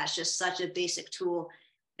 right? That's just such a basic tool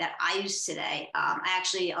that I use today.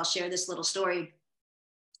 I'll share this little story.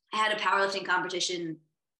 I had a powerlifting competition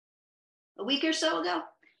a week or so ago,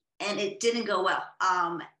 and it didn't go well.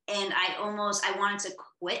 And I wanted to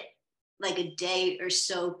quit like a day or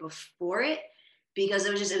so before it because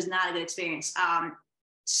it was not a good experience.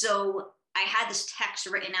 So I had this text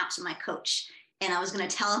written out to my coach, and I was going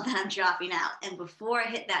to tell him that I'm dropping out. And before I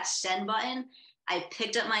hit that send button, I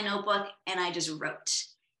picked up my notebook and I just wrote.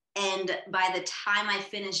 And by the time I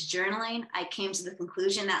finished journaling, I came to the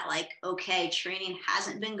conclusion that like, okay, training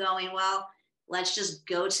hasn't been going well. Let's just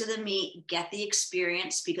go to the meet, get the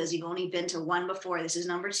experience because you've only been to one before. This is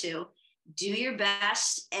number 2. Do your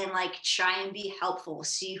best and like try and be helpful.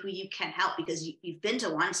 See who you can help because you've been to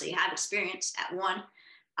one, so you have experience at one,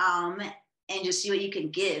 and just see what you can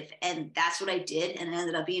give. And that's what I did. And it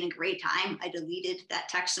ended up being a great time. I deleted that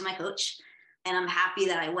text to my coach. And I'm happy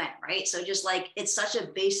that I went, right? So just like, it's such a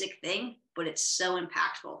basic thing, but it's so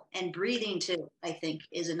impactful. And breathing too, I think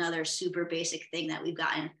is another super basic thing that we've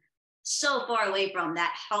gotten so far away from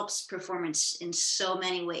that helps performance in so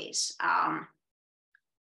many ways.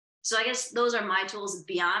 So I guess those are my tools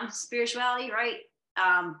beyond spirituality, right?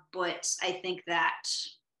 But I think that,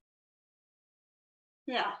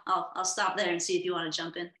 yeah, I'll stop there and see if you want to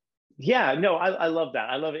jump in. Yeah, no, I love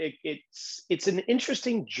that. I love it. It's an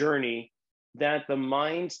interesting journey that the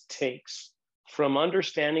mind takes from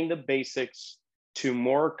understanding the basics to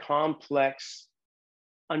more complex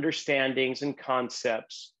understandings and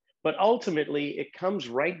concepts. But ultimately, it comes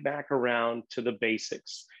right back around to the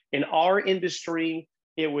basics. In our industry,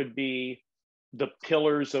 it would be the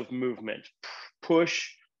pillars of movement: push,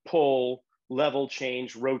 pull, level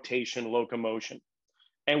change, rotation, locomotion.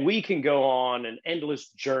 And we can go on an endless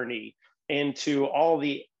journey into all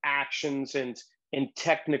the actions and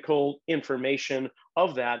technical information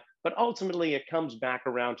of that. But ultimately, it comes back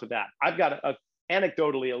around to that. I've got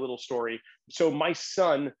anecdotally a little story. So my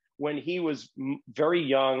son, when he was very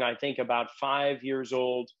young, I think about 5 years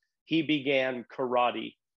old, he began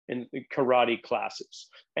karate in karate classes.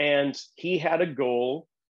 And he had a goal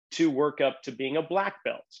to work up to being a black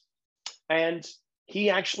belt. And he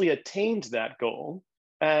actually attained that goal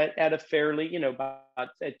at a fairly,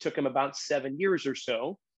 it took him about 7 years or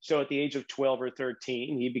so. So at the age of 12 or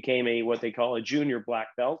 13, he became what they call a junior black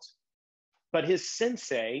belt. But his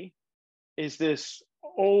sensei is this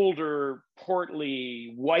older,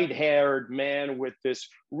 portly, white-haired man with this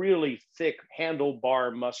really thick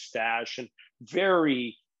handlebar mustache and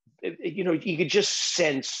very, you could just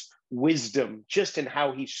sense wisdom just in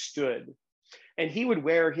how he stood. And he would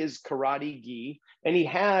wear his karate gi, and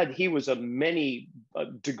he was a many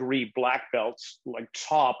degree black belts, like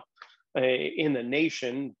top in the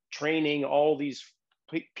nation, training all these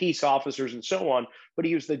peace officers and so on, but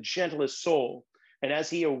he was the gentlest soul. And as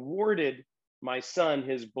he awarded my son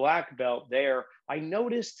his black belt there, I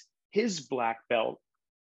noticed his black belt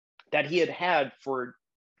that he had for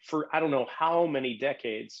I don't know how many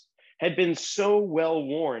decades had been so well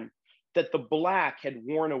worn that the black had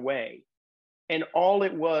worn away. And all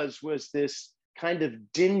it was this kind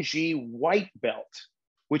of dingy white belt,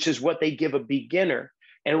 which is what they give a beginner.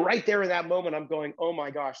 And right there in that moment, I'm going, oh my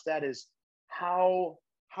gosh, that is how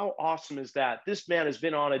awesome is that? This man has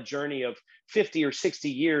been on a journey of 50 or 60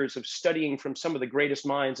 years of studying from some of the greatest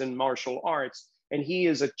minds in martial arts. And he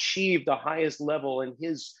has achieved the highest level in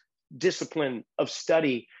his discipline of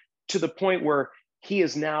study to the point where he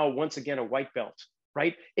is now once again a white belt,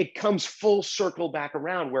 right? It comes full circle back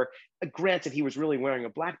around where, granted, he was really wearing a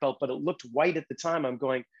black belt, but it looked white at the time. I'm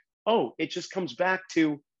going, oh, it just comes back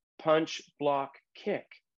to punch, block, kick.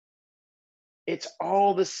 It's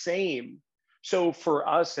all the same. So for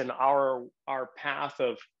us and our path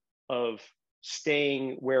of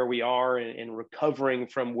staying where we are and recovering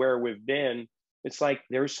from where we've been, it's like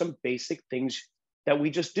there's some basic things that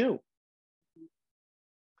we just do.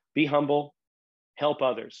 Be humble, help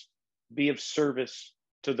others, be of service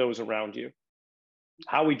to those around you.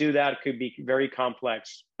 How we do that could be very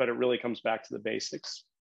complex, but it really comes back to the basics.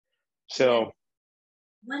 So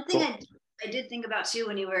one thing I did think about too,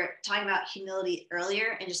 when you were talking about humility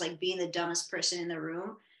earlier and just like being the dumbest person in the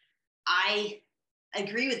room, I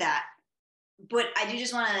agree with that. But I do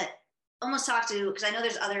just want to almost talk to, because I know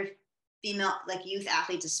there's other female, like youth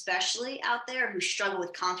athletes, especially out there, who struggle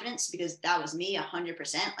with confidence, because that was me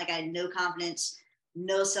 100%. Like I had no confidence,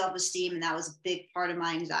 no self-esteem, and that was a big part of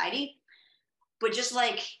my anxiety. But just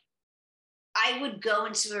like I would go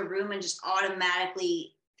into a room and just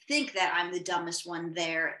automatically think that I'm the dumbest one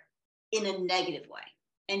there in a negative way,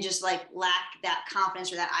 and just like lack that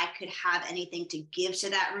confidence or that I could have anything to give to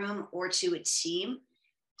that room or to a team.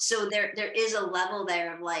 So there is a level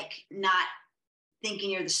there of like not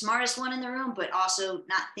thinking you're the smartest one in the room, but also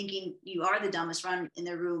not thinking you are the dumbest one in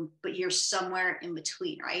the room, but you're somewhere in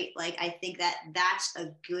between, right? Like I think that that's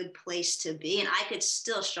a good place to be, and I could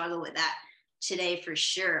still struggle with that today for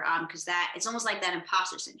sure, because that it's almost like that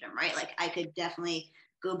imposter syndrome, right? Like I could definitely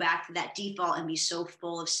go back to that default and be so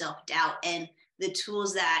full of self-doubt. And the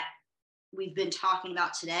tools that we've been talking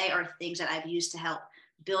about today are things that I've used to help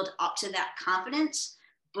build up to that confidence,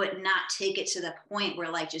 but not take it to the point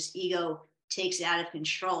where like just ego takes it out of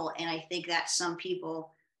control. And I think that some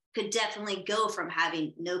people could definitely go from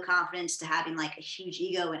having no confidence to having like a huge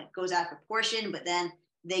ego, and it goes out of proportion, but then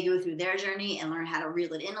they go through their journey and learn how to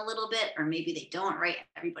reel it in a little bit, or maybe they don't, right?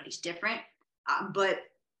 Everybody's different. But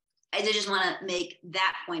I did just want to make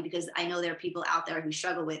that point, because I know there are people out there who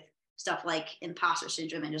struggle with stuff like imposter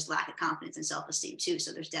syndrome and just lack of confidence and self-esteem too.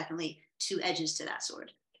 So there's definitely two edges to that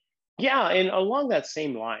sword. yeah, and along that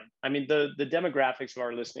same line, I mean, the demographics of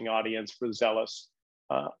our listening audience for Zealous,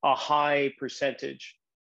 a high percentage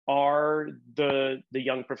are the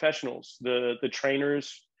young professionals, the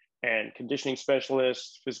trainers and conditioning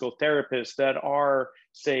specialists, physical therapists that are,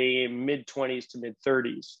 say, mid-20s to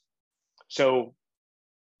mid-30s. So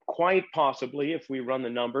quite possibly, if we run the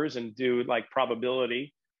numbers and do like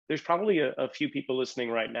probability, there's probably a few people listening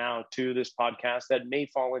right now to this podcast that may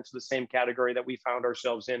fall into the same category that we found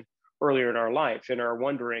ourselves in earlier in our life and are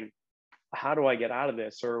wondering, how do I get out of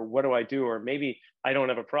this? Or what do I do? Or maybe I don't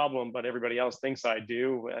have a problem, but everybody else thinks I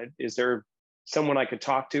do. Is there someone I could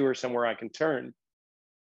talk to or somewhere I can turn?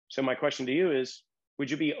 So my question to you is,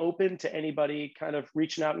 would you be open to anybody kind of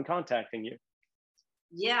reaching out and contacting you?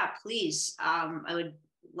 Yeah, please. I would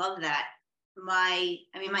love that. My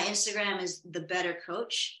Instagram is the Better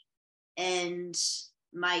Coach, and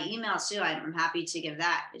my email too, I'm happy to give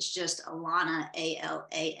that. It's just Alana,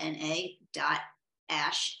 ALANA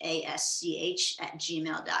 .Asch, ASCH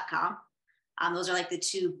 @gmail.com. Those are like the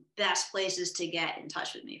two best places to get in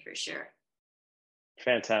touch with me for sure.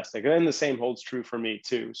 Fantastic. And the same holds true for me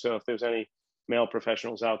too. So if there's any male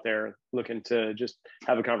professionals out there looking to just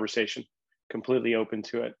have a conversation, completely open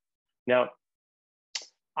to it. Now,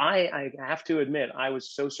 I have to admit, I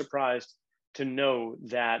was so surprised to know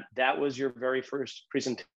that that was your very first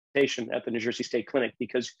presentation at the New Jersey State Clinic,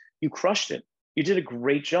 because you crushed it. You did a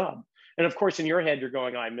great job. And of course, in your head, you're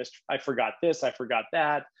going, I forgot this, I forgot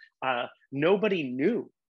that. Nobody knew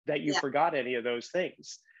that you forgot any of those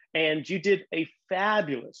things. And you did a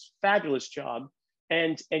fabulous, fabulous job.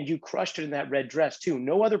 And you crushed it in that red dress too.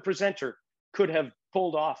 No other presenter could have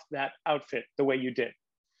pulled off that outfit the way you did.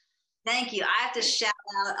 Thank you. I have to shout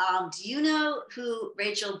out, do you know who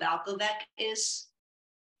Rachel Balkovec is?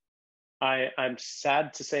 I'm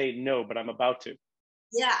sad to say no, but I'm about to.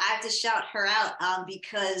 Yeah, I have to shout her out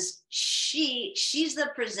because she's the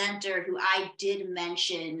presenter who I did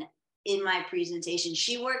mention in my presentation.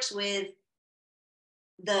 She works with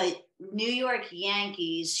the New York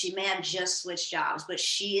Yankees. She may have just switched jobs, but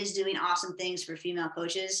she is doing awesome things for female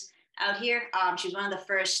coaches out here. She's one of the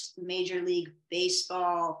first Major League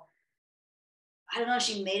Baseball. I don't know if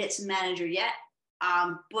she made it to manager yet,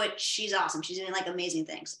 but she's awesome. She's doing like amazing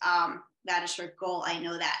things. That is her goal. I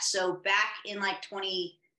know that. So back in like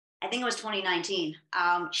I think it was 2019,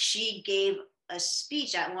 she gave a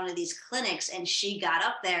speech at one of these clinics, and she got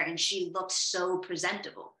up there and she looked so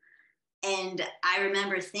presentable. And I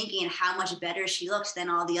remember thinking how much better she looks than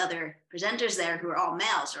all the other presenters there who are all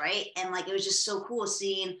males, right? And like, it was just so cool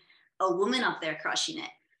seeing a woman up there crushing it.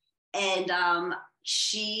 And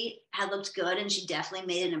she had looked good, and she definitely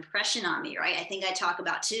made an impression on me, right? I think I talk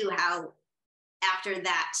about too how after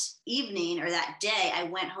that evening or that day, I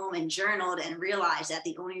went home and journaled and realized that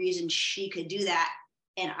the only reason she could do that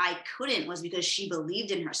and I couldn't was because she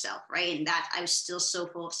believed in herself, right? And that I was still so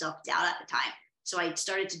full of self-doubt at the time. So I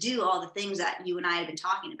started to do all the things that you and I have been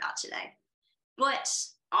talking about today. But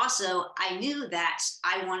also, I knew that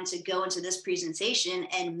I wanted to go into this presentation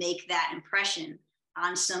and make that impression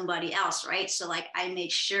on somebody else, right? So like, I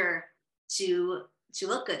made sure to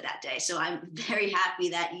look good that day. So I'm very happy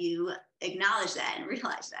that you acknowledged that and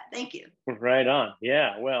realized that. Thank you. Right on.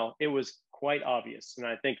 Yeah, well, it was quite obvious. And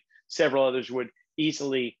I think several others would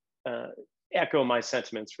easily echo my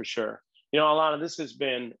sentiments for sure. You know, Alana, this has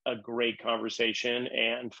been a great conversation.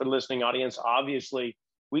 And for the listening audience, obviously,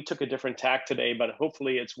 we took a different tack today, but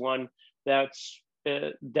hopefully it's one that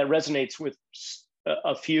resonates with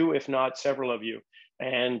a few, if not several of you.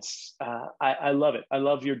 And I love it. I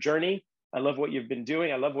love your journey. I love what you've been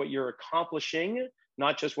doing. I love what you're accomplishing,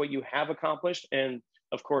 not just what you have accomplished. And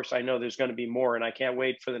of course, I know there's going to be more. And I can't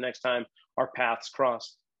wait for the next time our paths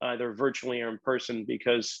cross, either virtually or in person,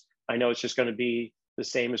 because I know it's just going to be the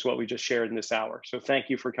same as what we just shared in this hour. So thank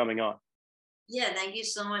you for coming on. Yeah, thank you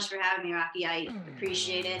so much for having me, Rocky. I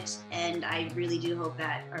appreciate it. And I really do hope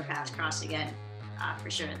that our paths cross again for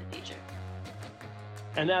sure in the future.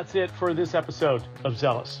 And that's it for this episode of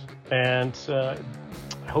Zealous. And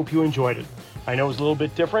I hope you enjoyed it. I know it was a little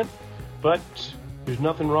bit different, but there's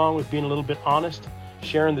nothing wrong with being a little bit honest,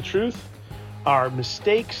 sharing the truth, our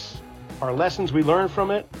mistakes, our lessons we learned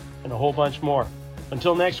from it, and a whole bunch more.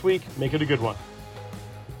 Until next week, make it a good one.